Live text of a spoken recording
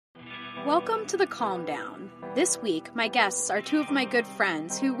Welcome to the Calm Down. This week, my guests are two of my good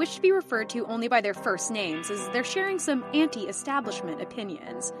friends who wish to be referred to only by their first names as they're sharing some anti-establishment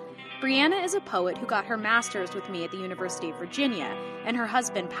opinions. Brianna is a poet who got her master's with me at the University of Virginia, and her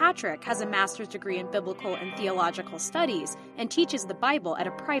husband Patrick has a master's degree in biblical and theological studies and teaches the Bible at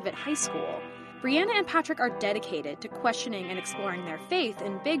a private high school. Brianna and Patrick are dedicated to questioning and exploring their faith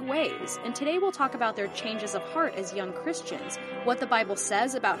in big ways, and today we'll talk about their changes of heart as young Christians, what the Bible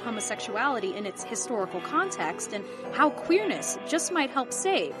says about homosexuality in its historical context, and how queerness just might help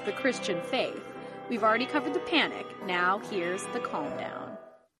save the Christian faith. We've already covered the panic. Now here's the calm down.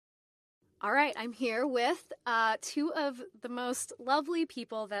 All right, I'm here with two of the most lovely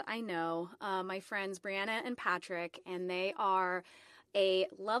people that I know, my friends Brianna and Patrick, and they are a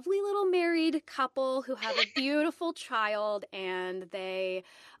lovely little married couple who have a beautiful child, and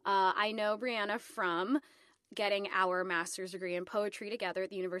I know Brianna from getting our master's degree in poetry together at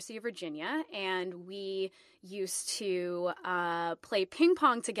the University of Virginia, and we used to play ping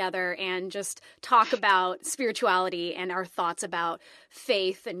pong together and just talk about spirituality and our thoughts about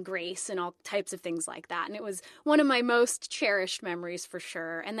faith and grace and all types of things like that. And it was one of my most cherished memories for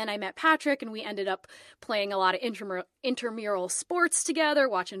sure. And then I met Patrick, and we ended up playing a lot of intramural sports together,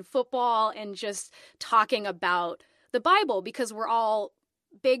 watching football, and just talking about the Bible because we're all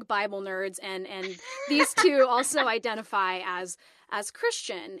big Bible nerds, and these two also identify as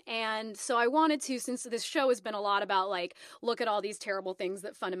Christian. And so I wanted to, since this show has been a lot about like, look at all these terrible things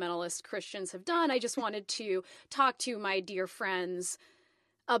that fundamentalist Christians have done, I just wanted to talk to my dear friends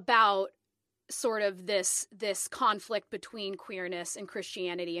about sort of this conflict between queerness and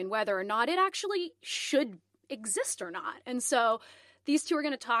Christianity and whether or not it actually should exist or not. And so these two are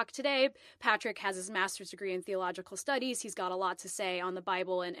going to talk today. Patrick has his master's degree in theological studies. He's got a lot to say on the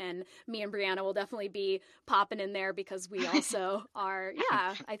Bible, and me and Brianna will definitely be popping in there because we also are,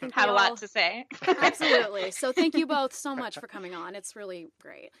 I think have a lot to say. Absolutely. So thank you both so much for coming on. It's really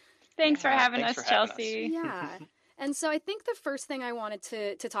great. Thanks for having us, Chelsea. Yeah. And so I think the first thing I wanted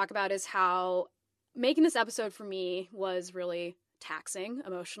to talk about is how making this episode for me was really taxing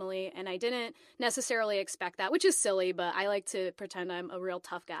emotionally, and I didn't necessarily expect that, which is silly, but I like to pretend I'm a real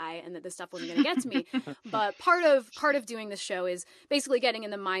tough guy and that this stuff wasn't going to get to me. But part of doing this show is basically getting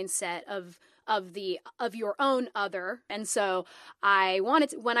in the mindset of your own other. And so I wanted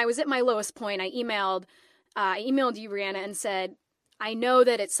to, when I was at my lowest point, I emailed you, Brianna, and said, I know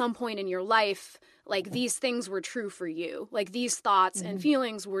that at some point in your life, like, these things were true for you. Like, these thoughts and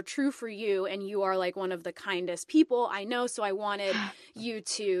feelings were true for you, and you are, like, one of the kindest people I know, so I wanted you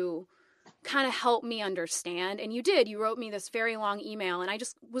to kind of help me understand. And you did. You wrote me this very long email, and I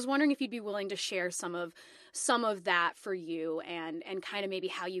just was wondering if you'd be willing to share some of that for you, and kind of maybe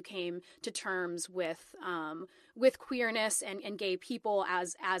how you came to terms with queerness and gay people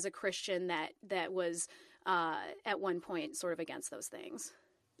as a Christian that was at one point sort of against those things.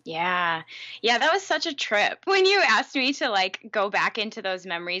 Yeah, that was such a trip when you asked me to like go back into those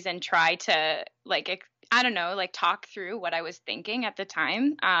memories and try to like, I don't know, like talk through what I was thinking at the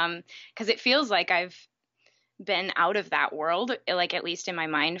time. 'Cause it feels like I've been out of that world, like at least in my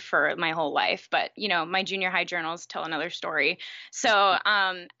mind, for my whole life. But, you know, my junior high journals tell another story. So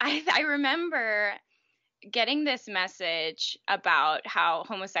I remember getting this message about how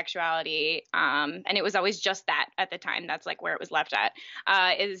homosexuality, and it was always just that at the time, that's like where it was left at,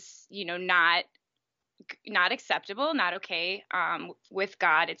 is, you know, not acceptable, not okay with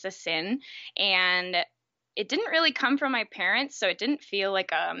God. It's a sin. And it didn't really come from my parents, so it didn't feel like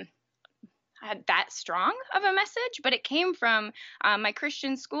had that strong of a message, but it came from my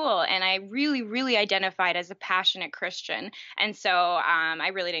Christian school, and I really, really identified as a passionate Christian. And so I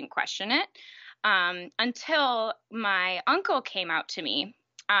really didn't question it. Until my uncle came out to me.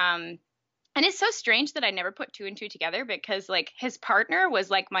 And it's so strange that I never put two and two together, because like his partner was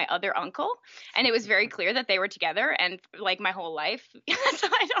like my other uncle, and it was very clear that they were together, and like my whole life. So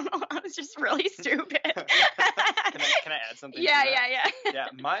I don't know. I was just really stupid. Can I add something? Yeah. Yeah.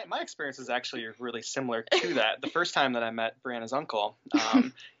 My experience is actually really similar to that. The first time that I met Brianna's uncle,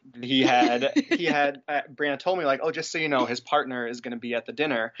 Brianna told me like, oh, just so you know, his partner is going to be at the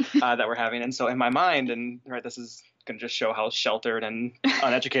dinner that we're having. And so in my mind, and right, this is going to just show how sheltered and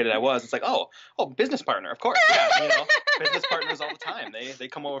uneducated I was. It's like, oh, business partner, of course. Yeah, you know, business partners all the time. They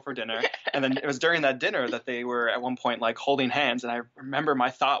come over for dinner. And then it was during that dinner that they were at one point like holding hands. And I remember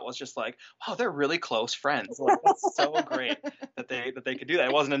my thought was just like, wow, they're really close friends. Like, that's so great that they could do that.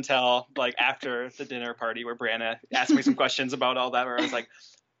 It wasn't until like after the dinner party where Brianna asked me some questions about all that, where I was like,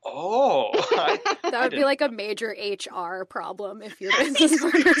 Oh, that would be like a major HR problem if your business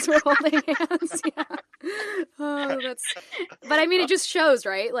partners were holding hands. Yeah. Oh, but I mean, it just shows,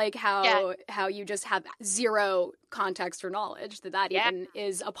 right? Like how you just have zero context or knowledge that even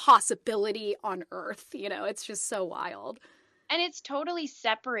is a possibility on Earth. You know, it's just so wild. And it's totally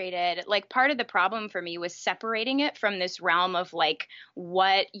separated. Like, part of the problem for me was separating it from this realm of like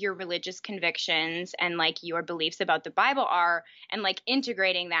what your religious convictions and like your beliefs about the Bible are, and like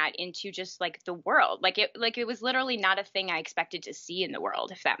integrating that into just like the world. Like it was literally not a thing I expected to see in the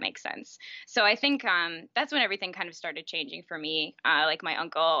world, if that makes sense. So I think that's when everything kind of started changing for me. Like my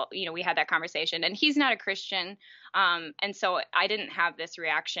uncle, you know, we had that conversation, and he's not a Christian. And so I didn't have this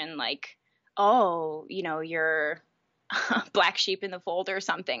reaction like, oh, you know, you're black sheep in the fold or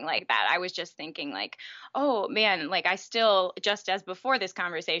something like that. I was just thinking like, oh man, like I still, just as before this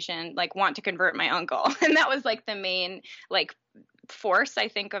conversation, like want to convert my uncle. And that was like the main like force, I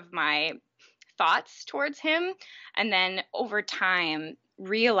think, of my thoughts towards him. And then over time,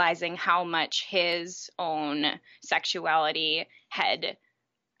 realizing how much his own sexuality had,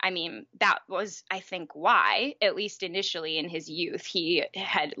 I mean, that was, I think, why, at least initially in his youth, he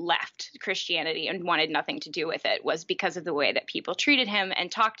had left Christianity and wanted nothing to do with it, was because of the way that people treated him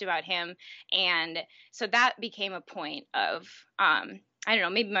and talked about him. And so that became a point of, I don't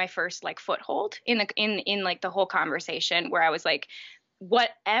know, maybe my first like foothold in like the whole conversation, where I was like,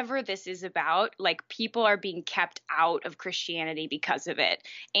 whatever this is about, like people are being kept out of Christianity because of it.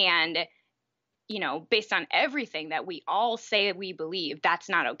 And you know, based on everything that we all say we believe, that's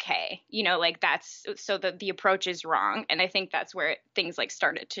not okay. You know, like that's, so the approach is wrong. And I think that's where things like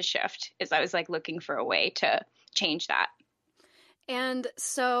started to shift, is I was like looking for a way to change that. And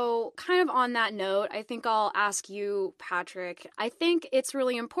so kind of on that note, I think I'll ask you, Patrick, I think it's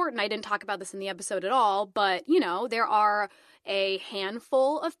really important. I didn't talk about this in the episode at all, but, you know, there are a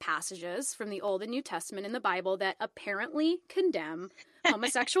handful of passages from the Old and New Testament in the Bible that apparently condemn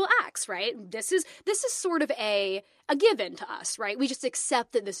homosexual acts, right? This is sort of a given to us, right? We just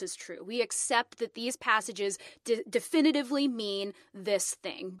accept that this is true. We accept that these passages definitively mean this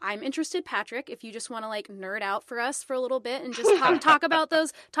thing. I'm interested, Patrick, if you just want to like nerd out for us for a little bit and just talk about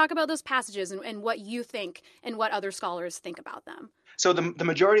those passages and what you think and what other scholars think about them. So the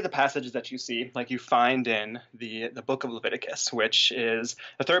majority of the passages that you see, like you find in the book of Leviticus, which is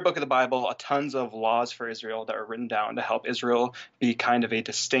the third book of the Bible, tons of laws for Israel that are written down to help Israel be kind of a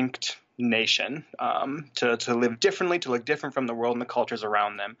distinct nation, to live differently, to look different from the world and the cultures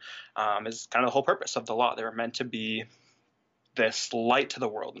around them, is kind of the whole purpose of the law. They were meant to be this light to the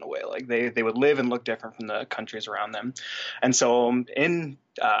world in a way, like they would live and look different from the countries around them. And so in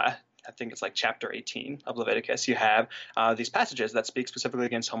I think it's like chapter 18 of Leviticus, you have these passages that speak specifically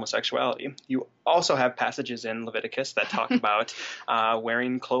against homosexuality. You also have passages in Leviticus that talk about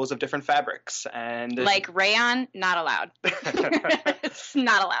wearing clothes of different fabrics. And like rayon, not allowed. It's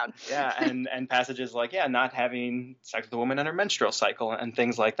not allowed. Yeah, and passages like, not having sex with a woman in her menstrual cycle and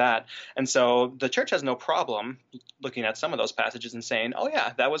things like that. And so the church has no problem looking at some of those passages and saying, oh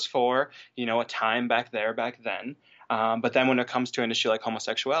yeah, that was for, you know, a time back then. But then when it comes to an issue like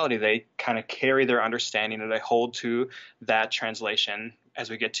homosexuality, they kind of carry their understanding, or they hold to that translation as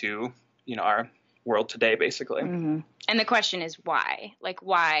we get to, you know, our world today, basically. Mm-hmm. And the question is why? Like,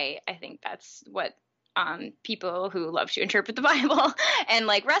 why? I think that's what people who love to interpret the Bible and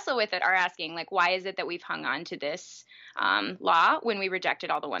like wrestle with it are asking, like, why is it that we've hung on to this law when we rejected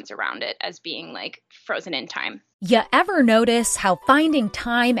all the ones around it as being like frozen in time? You ever notice how finding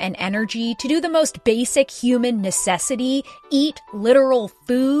time and energy to do the most basic human necessity, eat literal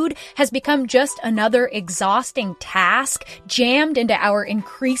food, has become just another exhausting task jammed into our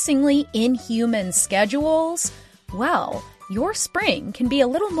increasingly inhuman schedules? Well, your spring can be a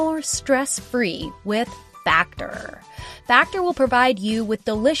little more stress-free with Factor. Factor will provide you with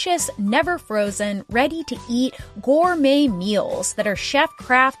delicious, never-frozen, ready-to-eat gourmet meals that are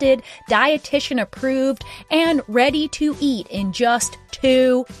chef-crafted, dietitian-approved, and ready to eat in just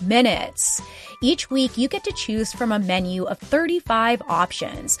 2 minutes. Each week, you get to choose from a menu of 35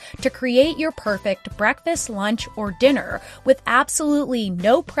 options to create your perfect breakfast, lunch, or dinner with absolutely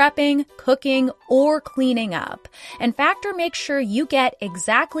no prepping, cooking, or cleaning up. And Factor makes sure you get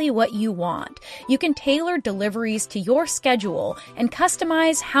exactly what you want. You can tailor deliveries to your schedule schedule and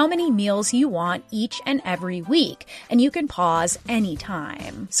customize how many meals you want each and every week, and you can pause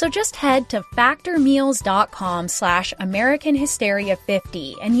anytime. So just head to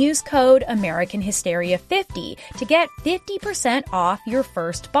factormeals.com/AmericanHysteria50 and use code AmericanHysteria50 to get 50% off your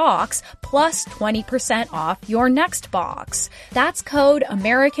first box plus 20% off your next box. That's code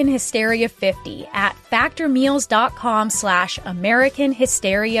AmericanHysteria50 at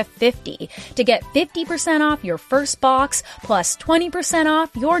factormeals.com/AmericanHysteria50 to get 50% off your first box plus 20%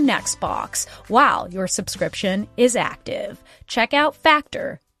 off your next box while your subscription is active. Check out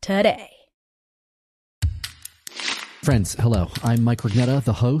Factor today. Friends, hello. I'm Mike Rignetta,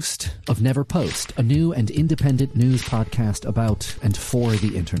 the host of Never Post, a new and independent news podcast about and for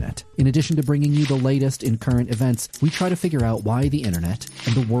the internet. In addition to bringing you the latest in current events, we try to figure out why the internet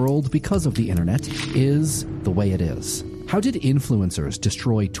and the world, because of the internet, is the way it is. How did influencers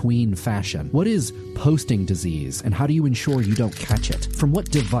destroy tween fashion? What is posting disease, and how do you ensure you don't catch it? From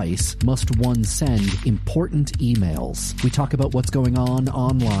what device must one send important emails? We talk about what's going on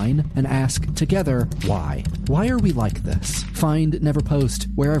online and ask together why. Why are we like this? Find Never Post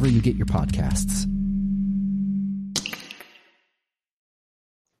wherever you get your podcasts.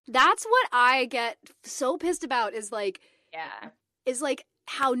 That's what I get so pissed about is like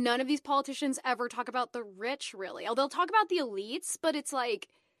how none of these politicians ever talk about the rich, really. Oh, they'll talk about the elites, but it's like,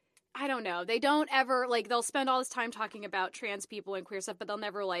 I don't know. They don't ever, like, they'll spend all this time talking about trans people and queer stuff, but they'll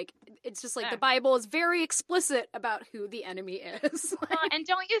never, like, it's just like the Bible is very explicit about who the enemy is. And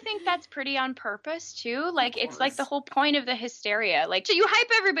don't you think that's pretty on purpose, too? Like, it's like the whole point of the hysteria. Like, so you hype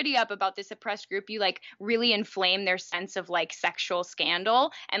everybody up about this oppressed group. You, like, really inflame their sense of, like, sexual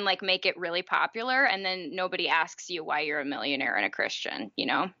scandal and, like, make it really popular. And then nobody asks you why you're a millionaire and a Christian, you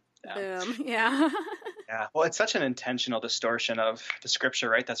know? Yeah. Yeah. Well, it's such an intentional distortion of the scripture,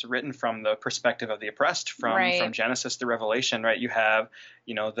 right? That's written from the perspective of the oppressed, from Genesis to Revelation, right? You have,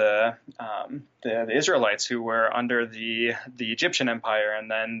 the Israelites who were under the Egyptian Empire, and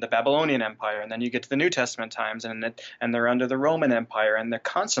then the Babylonian Empire, and then you get to the New Testament times, and they're under the Roman Empire, and they're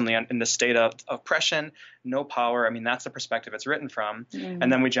constantly in the state of oppression, no power. I mean, that's the perspective it's written from. Mm-hmm.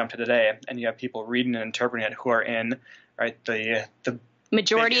 And then we jump to today, and you have people reading and interpreting it who are in, right, the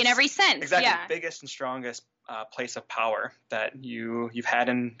majority biggest, in every sense. Exactly. Yeah. Biggest and strongest place of power that you've had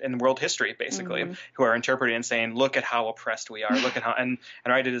in world history, basically, who are interpreting and saying, look at how oppressed we are. Look at how, and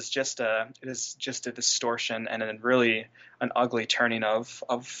right. It is just a distortion and really an ugly turning of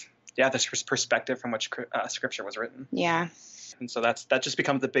this perspective from which scripture was written. Yeah. And so that just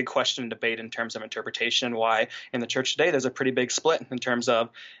becomes the big question and debate in terms of interpretation, why in the church today there's a pretty big split in terms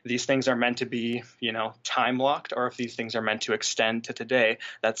of these things are meant to be, time locked, or if these things are meant to extend to today.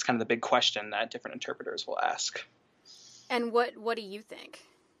 That's kind of the big question that different interpreters will ask. And what do you think?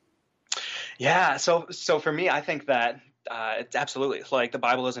 Yeah, so for me, I think that it's absolutely, like, the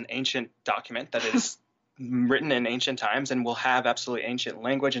Bible is an ancient document that is written in ancient times and will have absolutely ancient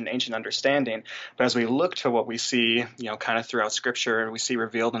language and ancient understanding. But as we look to what we see, kind of throughout Scripture, we see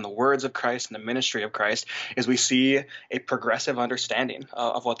revealed in the words of Christ and the ministry of Christ, is we see a progressive understanding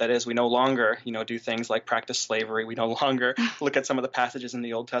of what that is. We no longer, do things like practice slavery. We no longer look at some of the passages in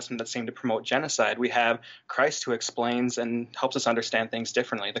the Old Testament that seem to promote genocide. We have Christ who explains and helps us understand things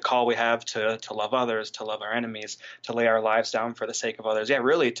differently. The call we have to love others, to love our enemies, to lay our lives down for the sake of others. Yeah,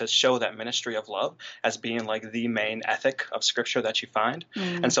 really to show that ministry of love as being like the main ethic of Scripture that you find.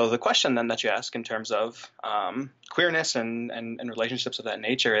 And so the question then that you ask in terms of queerness and relationships of that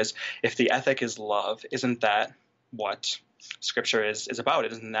nature is, if the ethic is love, isn't that what Scripture is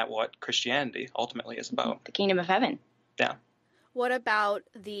about? Isn't that what Christianity ultimately is about? The kingdom of heaven. Yeah. What about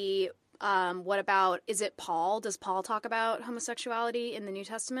is it Paul? Does Paul talk about homosexuality in the New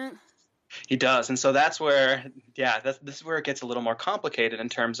Testament? He does. And so that's where, this is where it gets a little more complicated in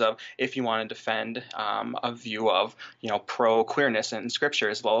terms of if you want to defend a view of, pro-queerness in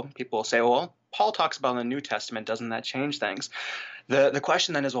scriptures. Well, people will say, well, Paul talks about in the New Testament, doesn't that change things? The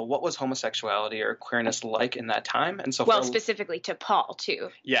question then is, well, what was homosexuality or queerness like in that time? And so, specifically to Paul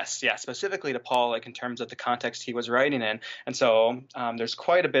too. Yes, specifically to Paul, like in terms of the context he was writing in. And so there's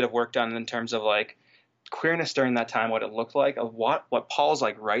quite a bit of work done in terms of like queerness during that time, what it looked like, of what Paul's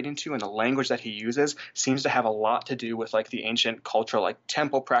like writing to, and the language that he uses seems to have a lot to do with like the ancient cultural like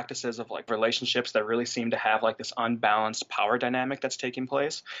temple practices of like relationships that really seem to have like this unbalanced power dynamic that's taking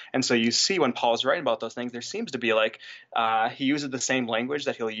place. And so you see when Paul's writing about those things, there seems to be like he uses the same language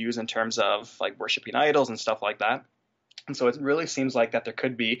that he'll use in terms of like worshiping idols and stuff like that. And so it really seems like that there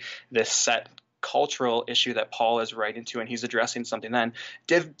could be this set cultural issue that Paul is writing to, and he's addressing something then,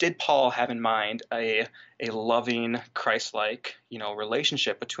 did Paul have in mind a loving, Christ-like,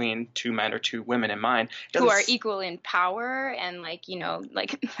 relationship between two men or two women in mind? Who are equal in power and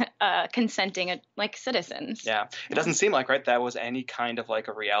consenting like citizens. Yeah. It doesn't seem like, right, that was any kind of like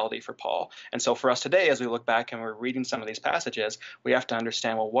a reality for Paul. And so for us today, as we look back and we're reading some of these passages, we have to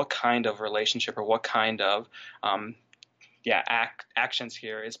understand, well, what kind of relationship or what kind of actions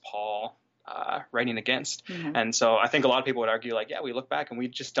here is Paul writing against? Mm-hmm. And so I think a lot of people would argue, like, we look back and we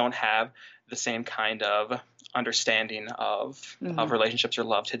just don't have the same kind of understanding of relationships or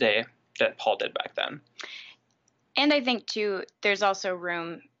love today that Paul did back then. And I think too, there's also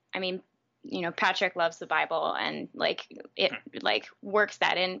room. I mean, Patrick loves the Bible and it works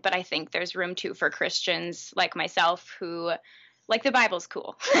that in, but I think there's room too for Christians like myself who the Bible's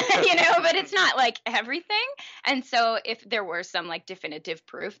cool, but it's not like everything. And so if there were some definitive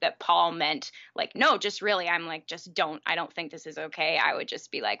proof that Paul meant no, just really, I'm I don't think this is okay, I would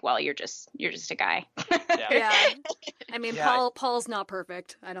just be well, you're just a guy. Yeah. I mean, Paul's not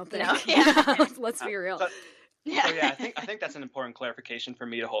perfect, I don't think. No. Yeah. Let's be real. Yeah. So I think that's an important clarification for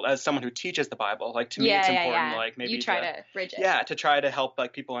me to hold as someone who teaches the Bible. To me, it's important. Maybe you try to bridge it. Yeah, to try to help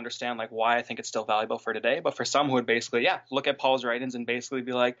people understand why I think it's still valuable for today. But for some who would basically look at Paul's writings and basically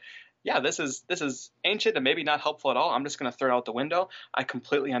be this is ancient and maybe not helpful at all, I'm just going to throw it out the window. I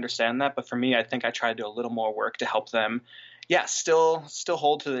completely understand that. But for me, I think I try to do a little more work to help them still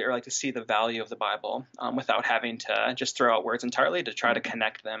hold to to see the value of the Bible without having to just throw out words entirely, to try to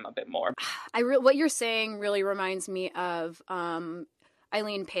connect them a bit more. What you're saying really reminds me of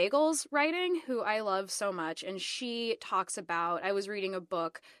Eileen Pagel's writing, who I love so much. And she talks about, I was reading a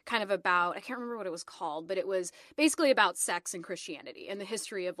book kind of about, I can't remember what it was called, but it was basically about sex and Christianity and the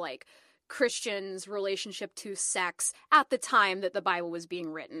history of Christians' relationship to sex at the time that the Bible was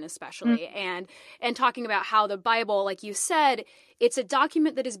being written, especially, and talking about how the Bible, like you said, it's a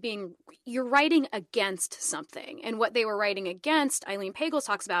document that you're writing against something. And what they were writing against, Eileen Pagels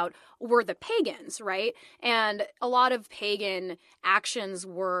talks about, were the pagans, right? And a lot of pagan actions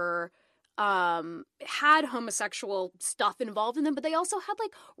were had homosexual stuff involved in them, but they also had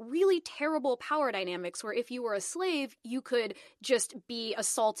really terrible power dynamics where if you were a slave, you could just be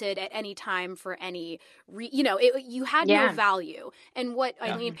assaulted at any time for any you had no value. And what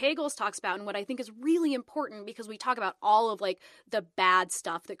Eileen Pagels talks about, and what I think is really important, because we talk about all of the bad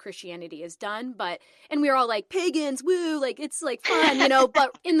stuff that Christianity has done, and we are all pagans, woo, it's fun,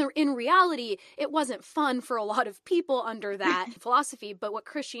 but in reality, it wasn't fun for a lot of people under that philosophy. But what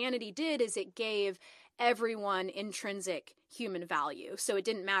Christianity did is it gave everyone intrinsic human value. So it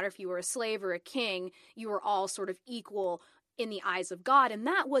didn't matter if you were a slave or a king, you were all sort of equal in the eyes of God. And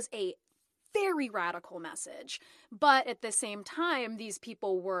that was a very radical message. But at the same time, these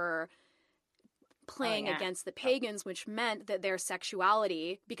people were playing against the pagans, which meant that their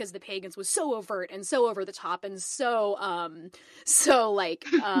sexuality, because the pagans was so overt and so over the top and so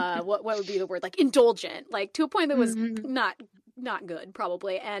what would be the word, indulgent, to a point that was not good,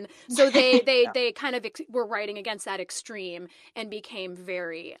 probably. And so they kind of were writing against that extreme and became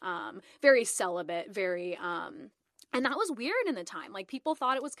very very celibate, very and that was weird in the time. People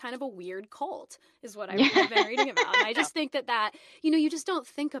thought it was kind of a weird cult, is what I've been reading about. And I just think that you just don't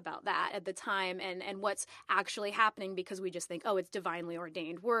think about that at the time and what's actually happening, because we just think, oh, it's divinely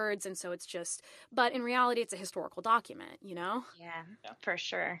ordained words. And so it's just, but in reality, it's a historical document, Yeah, for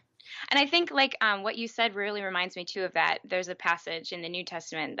sure. And I think what you said really reminds me too of that. There's a passage in the New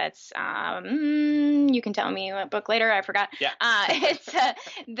Testament that's you can tell me what book later, I forgot. Yeah. It's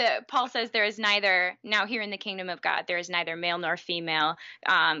Paul says there is neither, now here in the kingdom of God, there is neither male nor female,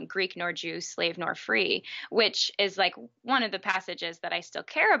 Greek nor Jew, slave nor free, which is one of the passages that I still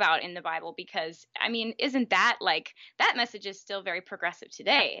care about in the Bible, because I mean, isn't that that message is still very progressive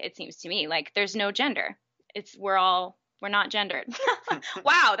today, it seems to me. There's no gender. We're not gendered.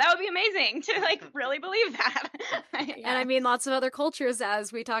 Wow, that would be amazing to really believe that. And I mean, lots of other cultures,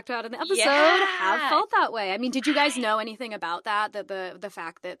 as we talked about in the episode, have felt that way. I mean, did you guys know anything about that the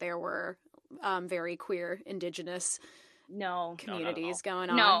fact that there were very queer indigenous communities going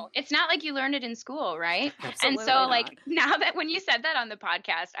on? No, it's not like you learned it in school, right? Absolutely and so not. Now that when you said that on the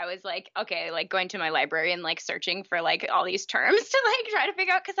podcast, I was okay, going to my library and searching for all these terms to try to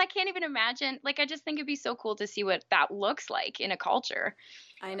figure out, because I can't even imagine, I just think it'd be so cool to see what that looks like in a culture.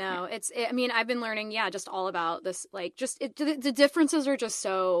 I know. I mean, I've been learning just all about this, the differences are just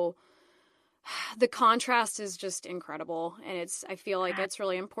so, the contrast is just incredible, and I feel like it's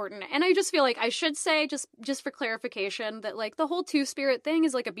really important. And I just feel I should say, just for clarification, that the whole two-spirit thing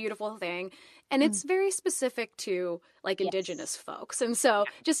is a beautiful thing, And it's very specific to like indigenous folks. And so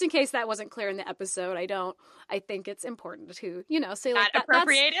just in case that wasn't clear in the episode, I think it's important to, say like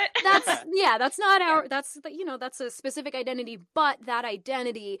appropriate it. That's not our, that's a specific identity, but that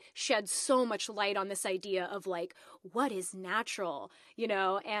identity sheds so much light on this idea of like, what is natural,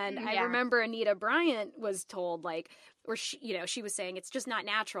 and I remember Anita Bryant was told like, or she was saying it's just not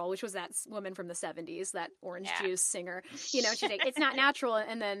natural, which was that woman from the 70s, that Orange Juice singer. She's like, it's not natural.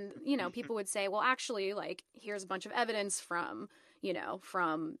 And then, people would say, well, actually, like, here's a bunch of evidence from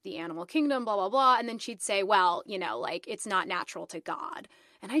the animal kingdom, blah, blah, blah. And then she'd say, well, like, it's not natural to God.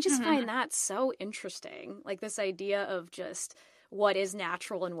 And I just find that so interesting. Like this idea of just what is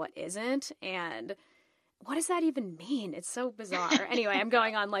natural and what isn't. And what does that even mean? It's so bizarre. Anyway, I'm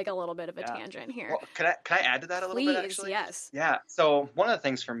going on like a little bit of a tangent here. Well, can I add to that a little bit, actually? Yes. Yeah. So one of the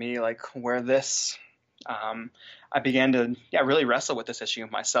things for me, like where this, I began to really wrestle with this issue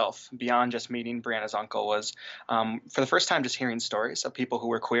myself beyond just meeting Brianna's uncle was for the first time just hearing stories of people who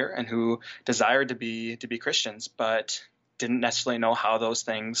were queer and who desired to be Christians, but didn't necessarily know how those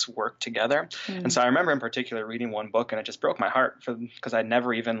things work together. And so I remember in particular reading one book and it just broke my heart because I'd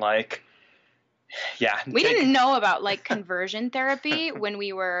never even we didn't know about like conversion therapy when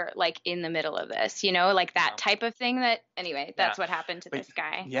we were like in the middle of this, like that type of thing that's what happened to this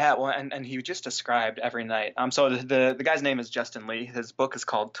guy. Yeah. Well, and he just described every night. So the guy's name is Justin Lee. His book is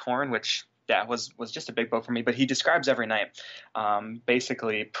called Torn, which was just a big book for me, but he describes every night,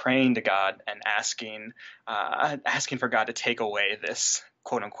 basically praying to God and asking for God to take away this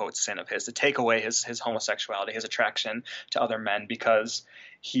quote unquote sin of his, to take away his homosexuality, his attraction to other men, because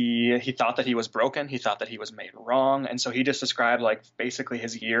he thought that he was broken. He thought that he was made wrong. And so he just described like basically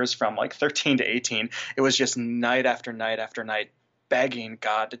his years from like 13 to 18. It was just night after night after night begging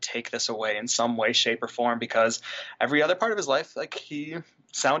God to take this away in some way, shape, or form, because every other part of his life, like he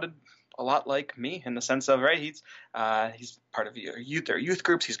sounded a lot like me in the sense of, he's part of youth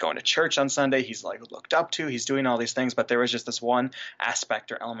groups. He's going to church on Sunday. He's like looked up to. He's doing all these things, but there was just this one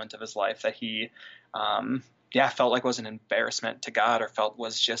aspect or element of his life that he, felt like was an embarrassment to God, or felt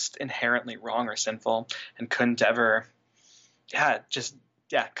was just inherently wrong or sinful, and couldn't ever,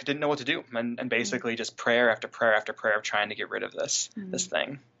 didn't know what to do, and basically just prayer after prayer after prayer of trying to get rid of this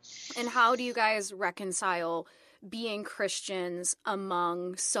thing. And how do you guys reconcile being Christians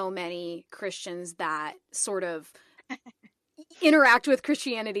among so many Christians that sort of interact with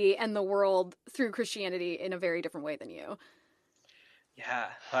Christianity and the world through Christianity in a very different way than you? Yeah,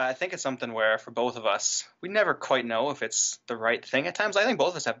 I think it's something where for both of us, we never quite know if it's the right thing at times. I think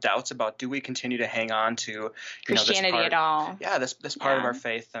both of us have doubts about, do we continue to hang on to Christianity at all? Yeah, this part of our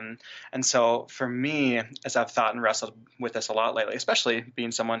faith. And so for me, as I've thought and wrestled with this a lot lately, especially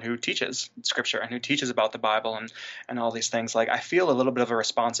being someone who teaches scripture and who teaches about the Bible and all these things, like I feel a little bit of a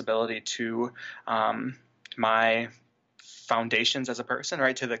responsibility to my foundations as a person,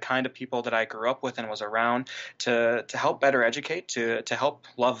 right, to the kind of people that I grew up with and was around, to help better educate, to help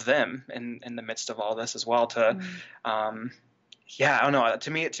love them in the midst of all this as well. I don't know.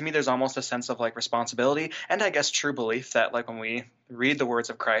 To me, there's almost a sense of like responsibility and I guess true belief that like when we read the words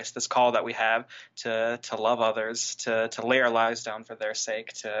of Christ, this call that we have to love others, to lay our lives down for their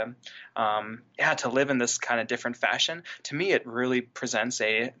sake, to live in this kind of different fashion. To me, it really presents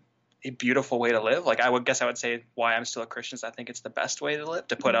a beautiful way to live. Like I would say why I'm still a Christian is I think it's the best way to live,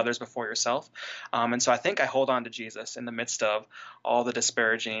 to put others before yourself. And so I think I hold on to Jesus in the midst of all the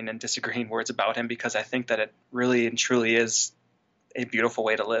disparaging and disagreeing words about him, because I think that it really and truly is a beautiful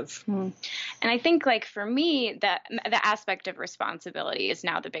way to live. And I think like for me, that the aspect of responsibility is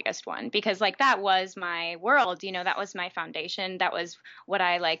now the biggest one, because like that was my world, that was my foundation. That was what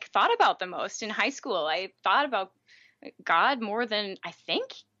I like thought about the most in high school. I thought about God more than I think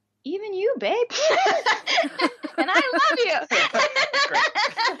even you, babe. And I love you. But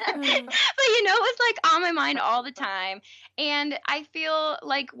it's like on my mind all the time. And I feel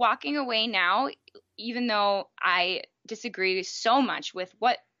like walking away now, even though I disagree so much with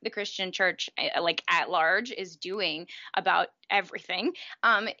what the Christian church, like at large, is doing about everything,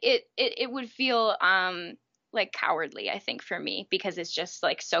 it would feel like cowardly, I think, for me, because it's just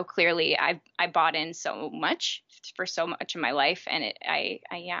like so clearly I bought in so much for so much of my life, and I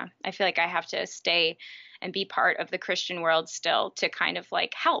feel like I have to stay and be part of the Christian world still to kind of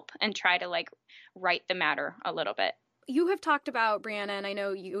like help and try to like right the matter a little bit. You have talked about, Brianna, and I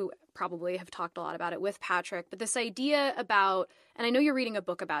know you probably have talked a lot about it with Patrick, but this idea about, and I know you're reading a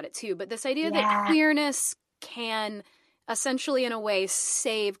book about it too, but this idea that queerness can essentially, in a way,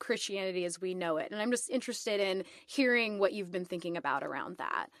 save Christianity as we know it. And I'm just interested in hearing what you've been thinking about around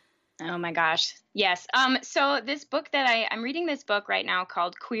that. Oh my gosh. Yes. So this book that I'm reading this book right now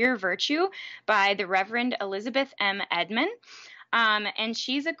called Queer Virtue by the Reverend Elizabeth M. Edman. And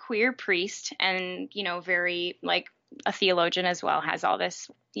she's a queer priest and, very like a theologian as well, has all this,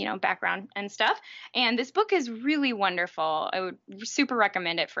 background and stuff. And this book is really wonderful. I would super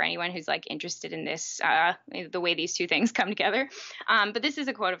recommend it for anyone who's like interested in this, the way these two things come together. But this is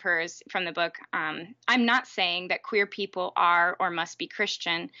a quote of hers from the book. I'm not saying that queer people are or must be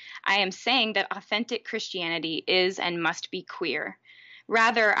Christian. I am saying that authentic Christianity is and must be queer.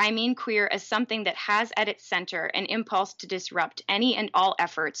 Rather, I mean queer as something that has at its center an impulse to disrupt any and all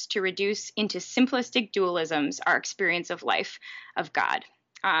efforts to reduce into simplistic dualisms our experience of life, of God.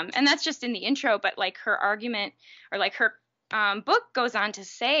 And that's just in the intro, but like her argument or like her book goes on to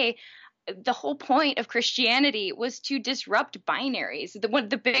say the whole point of Christianity was to disrupt binaries,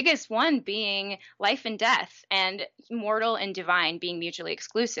 the biggest one being life and death and mortal and divine being mutually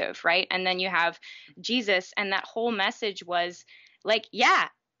exclusive, right? And then you have Jesus, and that whole message was like,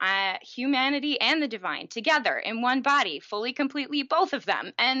 humanity and the divine together in one body, fully, completely, both of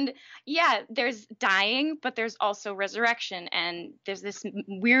them. And there's dying, but there's also resurrection. And there's this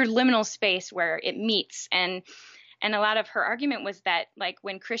weird liminal space where it meets. And a lot of her argument was that like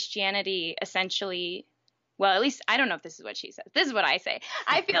when Christianity essentially, well, at least I don't know if this is what she says. This is what I say.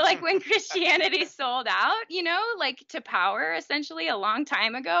 I feel like when Christianity sold out, like to power essentially a long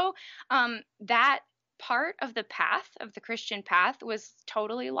time ago, that part of the path of the Christian path was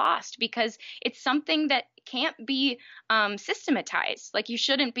totally lost because it's something that can't be systematized. Like you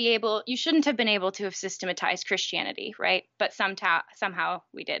shouldn't have been able to have systematized Christianity, right? But somehow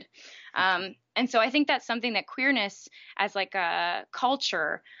we did. And so I think that's something that queerness as like a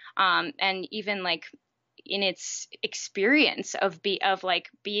culture, and even like in its experience of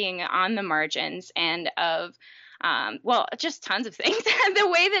being on the margins and of just tons of things. The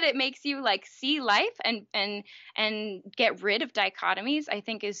way that it makes you like see life and get rid of dichotomies, I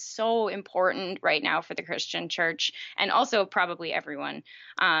think is so important right now for the Christian church and also probably everyone.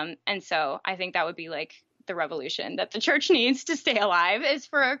 And so I think that would be like the revolution that the church needs to stay alive is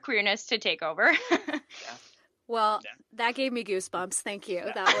for queerness to take over. Well, that gave me goosebumps. Thank you.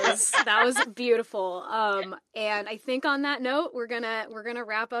 That was beautiful. And I think on that note, we're gonna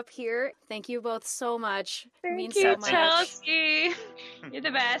wrap up here. Thank you both so much. Thank it means you, so much. Chelsea. You're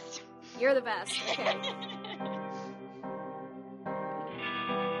the best. You're the best. Okay.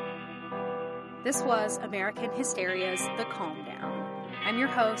 This was American Hysteria's The Calm Down. I'm your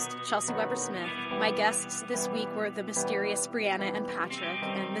host, Chelsea Weber-Smith. My guests this week were the mysterious Brianna and Patrick,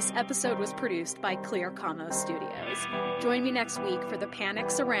 and this episode was produced by Clear Como Studios. Join me next week for the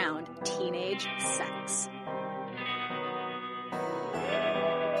panics around teenage sex.